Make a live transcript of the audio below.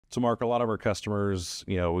So Mark, a lot of our customers,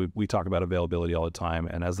 we talk about availability all the time,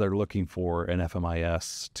 and as they're looking for an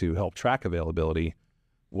FMIS to help track availability,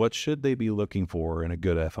 what should they be looking for in a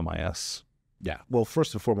good FMIS? Yeah. Well,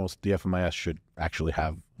 first and foremost, the FMIS should actually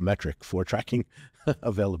have a metric for tracking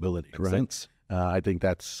availability, right? I think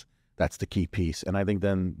that's the key piece. And I think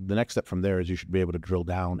then the next step from there is you should be able to drill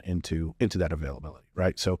down into that availability,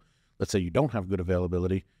 right? So let's say you don't have good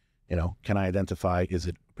availability, can I identify, is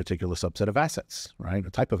it a particular subset of assets, right? A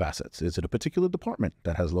type of assets? Is it a particular department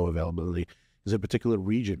that has low availability? Is it a particular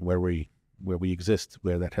region where we exist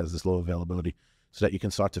where that has this low availability, so that you can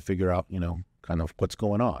start to figure out, kind of what's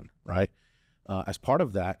going on, right? As part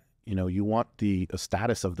of that, you want the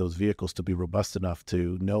status of those vehicles to be robust enough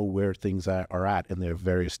to know where things are at in their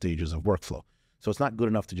various stages of workflow. So it's not good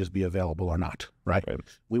enough to just be available or not, right?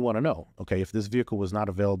 We want to know, okay, if this vehicle was not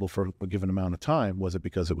available for a given amount of time, was it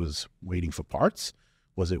because it was waiting for parts?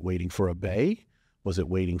 Was it waiting for a bay? Was it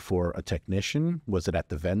waiting for a technician? Was it at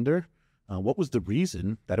the vendor? What was the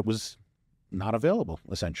reason that it was not available,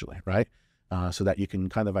 essentially, right? So that you can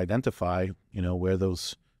kind of identify, where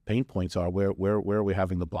those pain points are, where are we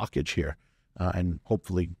having the blockage here, and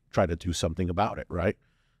hopefully try to do something about it, right?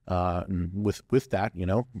 And with that,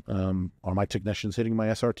 are my technicians hitting my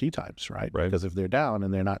SRT times, right? Because if they're down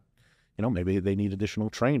and they're not, maybe they need additional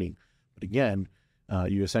training. But again,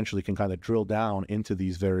 you essentially can kind of drill down into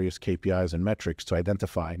these various KPIs and metrics to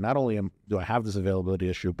identify not only do I have this availability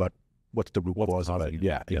issue, but what's the root cause of it?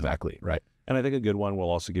 Yeah, exactly, right. And I think a good one will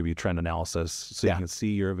also give you trend analysis, so you can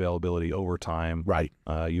see your availability over time. Right.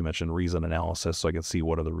 You mentioned reason analysis, so I can see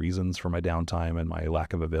what are the reasons for my downtime and my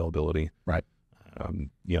lack of availability. Right.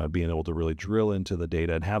 Being able to really drill into the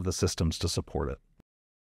data and have the systems to support it.